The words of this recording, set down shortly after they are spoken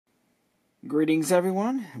Greetings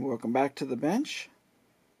everyone, and welcome back to the bench.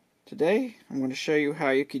 Today I'm going to show you how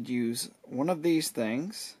you could use one of these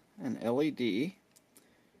things, an LED,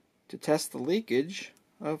 to test the leakage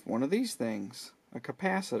of one of these things, a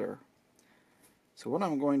capacitor. So what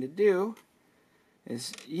I'm going to do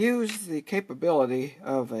is use the capability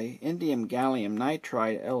of a indium gallium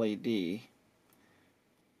nitride LED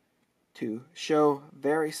to show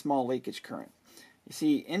very small leakage current. You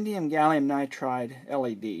see, indium gallium nitride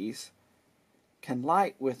LEDs can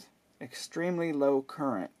light with extremely low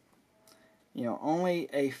current, only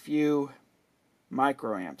a few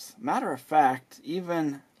microamps. Matter of fact,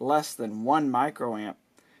 even less than 1 microamp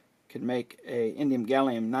could make a indium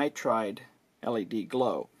gallium nitride LED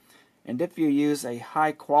glow. And if you use a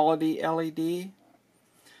high quality LED,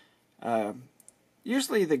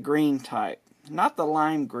 usually the green type, not the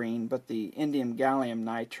lime green, but the indium gallium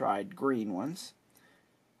nitride green ones,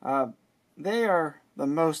 they are the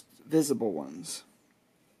most visible ones.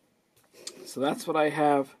 So that's what I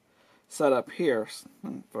have set up here.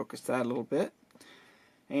 Let me focus that a little bit.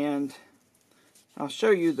 And I'll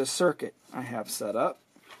show you the circuit I have set up.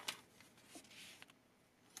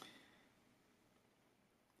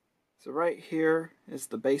 So right here is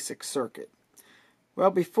the basic circuit.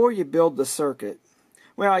 Well, before you build the circuit,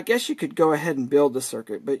 well, I guess you could go ahead and build the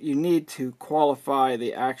circuit, but you need to qualify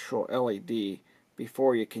the actual LED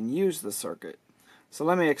before you can use the circuit. So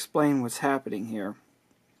let me explain what's happening here.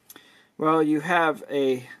 Well, you have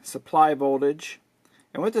a supply voltage,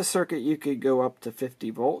 and with the circuit you could go up to 50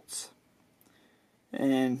 volts.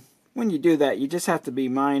 And when you do that, you just have to be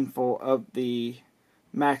mindful of the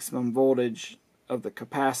maximum voltage of the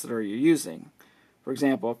capacitor you're using. For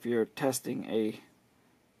example, if you're testing a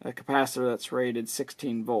capacitor that's rated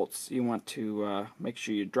 16 volts, you want to make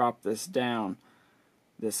sure you drop this down,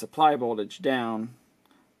 the supply voltage down,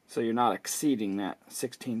 so you're not exceeding that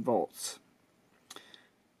 16 volts.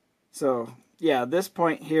 So yeah, this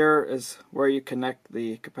point here is where you connect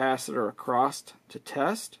the capacitor across to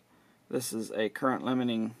test. This is a current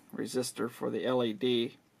limiting resistor for the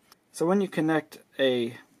LED. So when you connect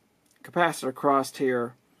a capacitor across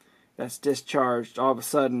here that's discharged, all of a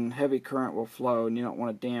sudden heavy current will flow, and you don't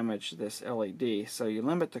want to damage this LED. So you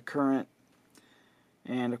limit the current,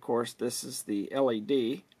 and of course this is the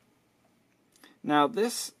LED. Now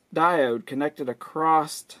this diode connected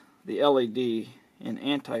across the LED in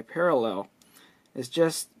anti-parallel is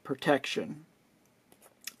just protection.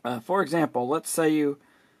 For example, let's say you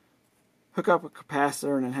hook up a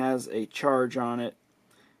capacitor and it has a charge on it,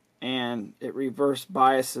 and it reverse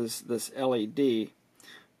biases this LED.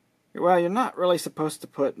 Well, you're not really supposed to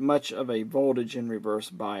put much of a voltage in reverse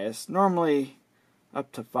bias, normally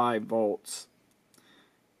up to 5 volts.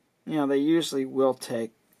 They usually will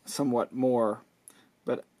take somewhat more,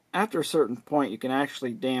 but after a certain point you can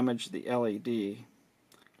actually damage the LED.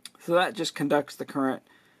 So that just conducts the current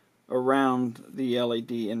around the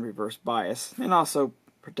LED in reverse bias, and also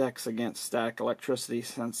protects against static electricity,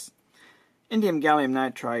 since indium gallium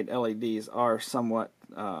nitride LEDs are somewhat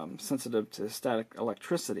sensitive to static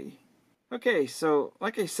electricity. Okay, so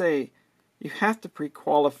like I say, you have to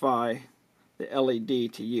pre-qualify the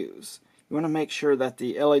LED to use. You want to make sure that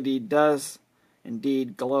the LED does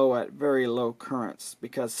indeed glow at very low currents,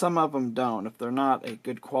 because some of them don't. If they're not a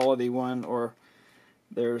good quality one, or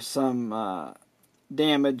there's some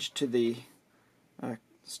damage to the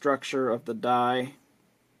structure of the die,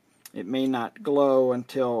 it may not glow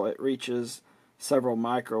until it reaches several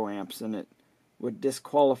microamps, and it would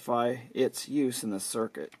disqualify its use in the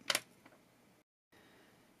circuit.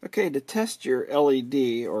 Okay, to test your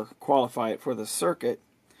LED or qualify it for the circuit,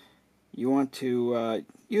 you want to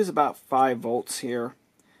use about 5 volts here,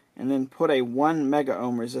 and then put a 1 mega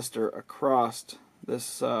ohm resistor across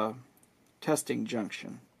this testing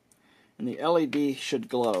junction, and the LED should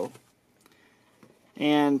glow.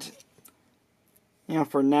 And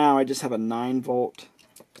for now I just have a 9 volt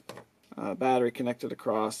battery connected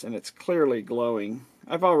across, and it's clearly glowing.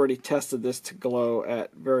 I've already tested this to glow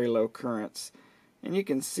at very low currents, and you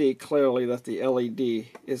can see clearly that the LED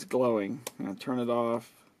is glowing. I'm going to turn it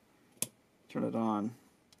off, turn it on.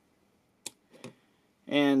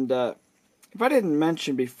 And if I didn't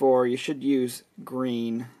mention before, you should use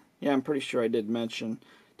green. Yeah, I'm pretty sure I did mention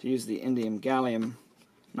to use the indium gallium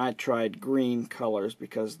nitride green colors,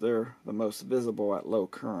 because they're the most visible at low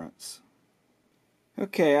currents.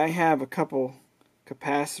 Okay, I have a couple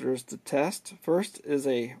capacitors to test. First is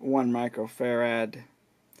a 1 microfarad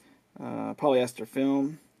polyester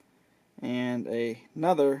film, and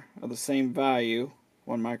another of the same value,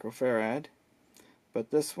 1 microfarad,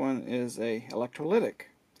 but this one is a electrolytic,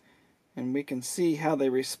 and we can see how they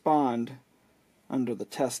respond under the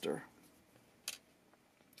tester.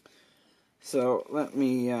 So let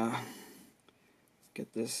me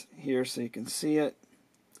get this here so you can see it.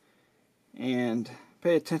 And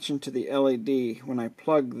pay attention to the LED when I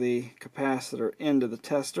plug the capacitor into the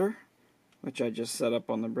tester, which I just set up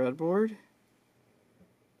on the breadboard.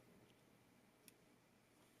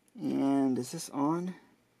 And is this on?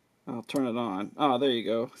 I'll turn it on. Oh, there you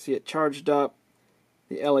go. See, it charged up.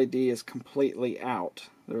 The LED is completely out.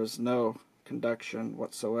 There is no conduction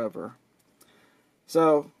whatsoever.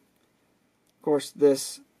 So, of course,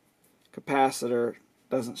 this capacitor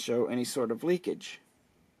doesn't show any sort of leakage.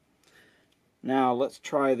 Now let's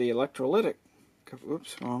try the electrolytic.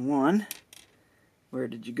 Oops, wrong one. Where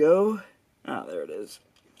did you go? Ah, there it is.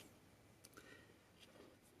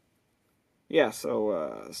 Yeah,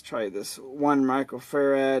 so let's try this 1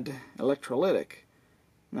 microfarad electrolytic.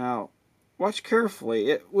 Now, watch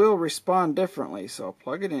carefully. It will respond differently, so I'll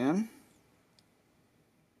plug it in.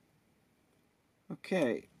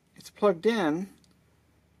 Okay, it's plugged in,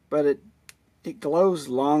 but it glows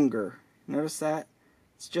longer. Notice that?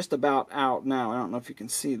 It's just about out now. I don't know if you can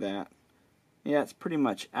see that. Yeah, it's pretty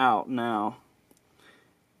much out now.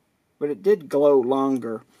 But it did glow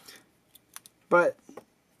longer. But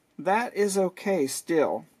that is okay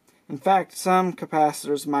still. In fact, some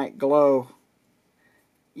capacitors might glow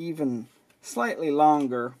even slightly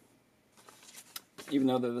longer, even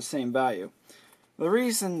though they're the same value. The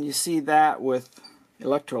reason you see that with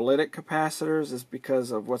electrolytic capacitors is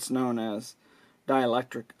because of what's known as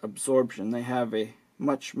dielectric absorption. They have a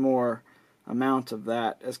much more amount of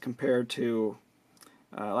that as compared to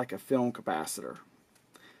like a film capacitor.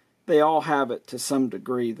 They all have it to some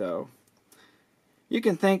degree, though. You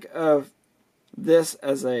can think of this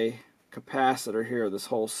as a capacitor here, this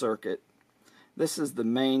whole circuit. This is the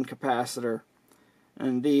main capacitor,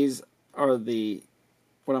 and these are the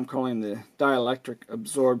what I'm calling the dielectric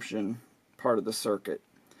absorption part of the circuit.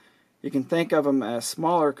 You can think of them as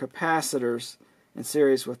smaller capacitors in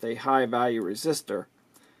series with a high value resistor.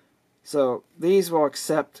 So these will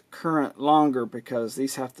accept current longer because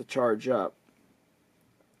these have to charge up.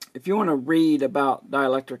 If you want to read about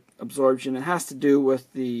dielectric absorption, it has to do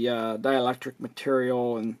with the dielectric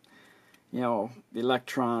material and the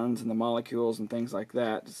electrons and the molecules and things like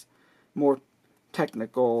that. It's more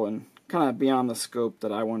technical and kind of beyond the scope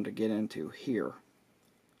that I wanted to get into here.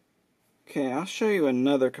 Okay, I'll show you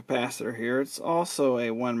another capacitor here. It's also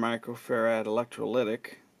a 1 microfarad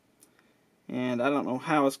electrolytic, and I don't know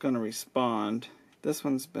how it's going to respond. This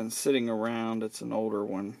one's been sitting around. It's an older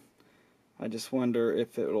one. I just wonder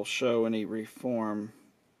if it will show any reform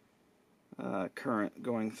current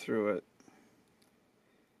going through it.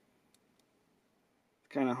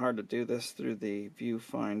 It's kind of hard to do this through the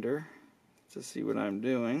viewfinder to see what I'm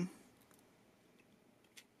doing.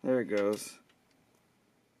 There it goes.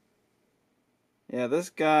 Yeah, this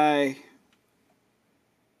guy,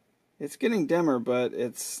 it's getting dimmer, but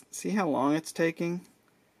see how long it's taking?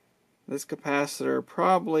 This capacitor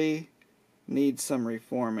probably needs some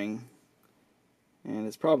reforming, and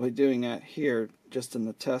it's probably doing that here just in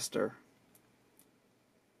the tester.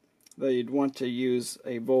 Though you'd want to use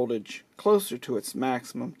a voltage closer to its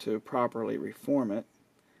maximum to properly reform it.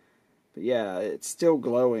 But yeah, it's still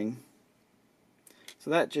glowing. So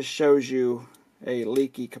that just shows you a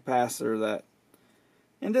leaky capacitor that,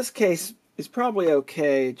 in this case, is probably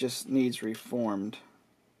okay, just needs reformed.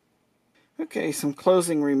 Okay, some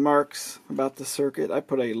closing remarks about the circuit. I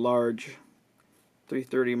put a large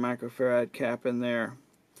 330 microfarad cap in there,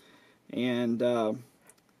 and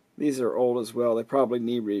these are old as well. They probably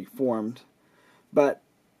need reformed, but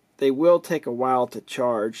they will take a while to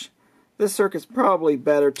charge. This circuit's probably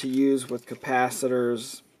better to use with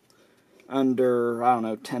capacitors under, I don't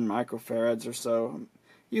know, 10 microfarads or so.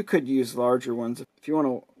 You could use larger ones if you want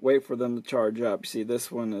to wait for them to charge up. You see, this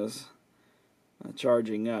one is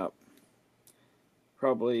charging up.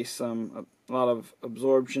 Probably a lot of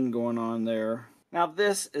absorption going on there. Now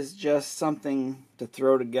this is just something to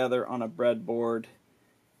throw together on a breadboard.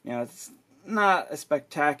 It's not a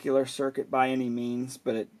spectacular circuit by any means,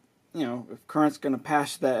 but if current's going to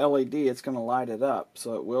pass that LED, it's going to light it up,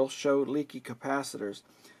 so it will show leaky capacitors.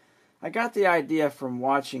 I got the idea from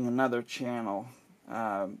watching another channel.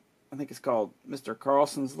 I think it's called Mr.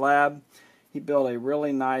 Carlson's Lab. He built a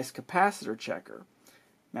really nice capacitor checker.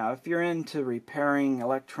 Now, if you're into repairing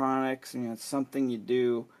electronics and it's something you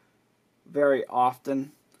do very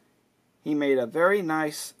often, he made a very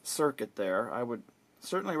nice circuit there. I would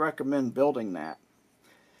certainly recommend building that.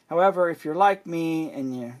 However, if you're like me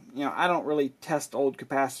and I don't really test old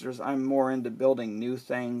capacitors, I'm more into building new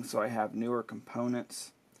things, so I have newer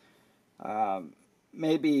components.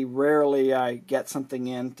 Maybe rarely I get something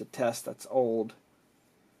in to test that's old.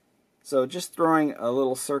 So just throwing a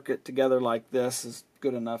little circuit together like this is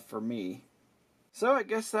good enough for me. So I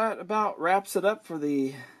guess that about wraps it up for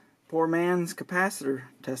the poor man's capacitor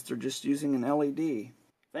tester just using an LED.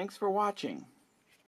 Thanks for watching.